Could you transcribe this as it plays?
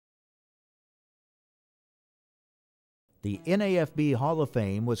The NAFB Hall of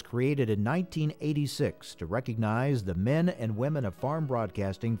Fame was created in 1986 to recognize the men and women of farm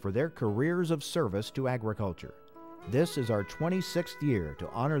broadcasting for their careers of service to agriculture. This is our 26th year to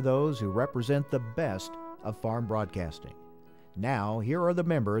honor those who represent the best of farm broadcasting. Now, here are the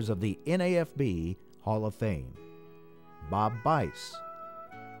members of the NAFB Hall of Fame: Bob Bice,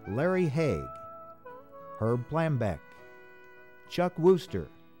 Larry Haig, Herb Plambeck, Chuck Wooster,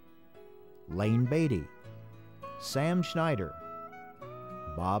 Lane Beatty, Sam Schneider,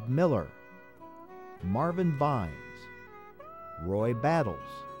 Bob Miller, Marvin Vines, Roy Battles,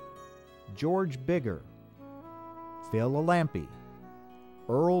 George Bigger, Phil Alampi,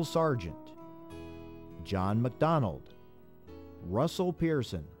 Earl Sargent, John McDonald, Russell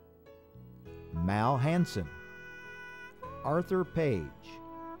Pearson, Mal Hansen, Arthur Page,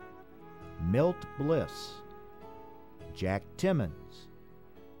 Milt Bliss, Jack Timmons,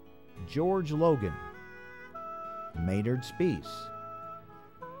 George Logan, Maynard Speece,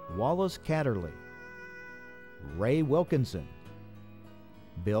 Wallace Catterley, Ray Wilkinson,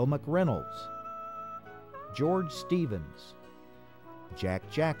 Bill McReynolds, George Stevens,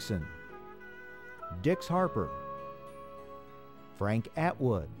 Jack Jackson, Dix Harper, Frank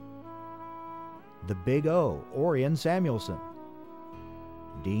Atwood, the Big O, Orion Samuelson,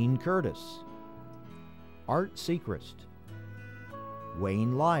 Dean Curtis, Art Sechrist,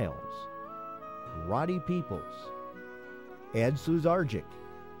 Wayne Lyles, Roddy Peoples, Ed Suzarjic,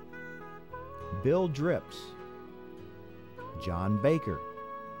 Bill Drips, John Baker,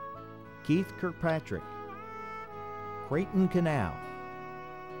 Keith Kirkpatrick, Creighton Canal,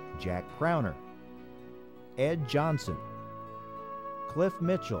 Jack Crowner, Ed Johnson, Cliff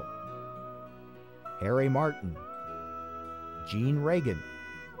Mitchell, Harry Martin, Gene Reagan,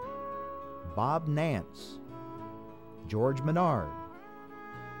 Bob Nance, George Menard,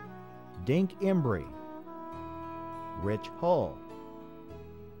 Dink Embry, Rich Hull,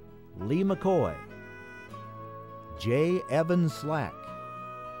 Lee McCoy, J. Evans Slack,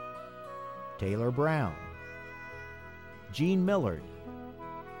 Taylor Brown, Gene Millard,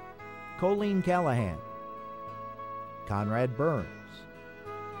 Colleen Callahan, Conrad Burns,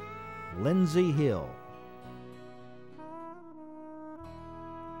 Lindsay Hill,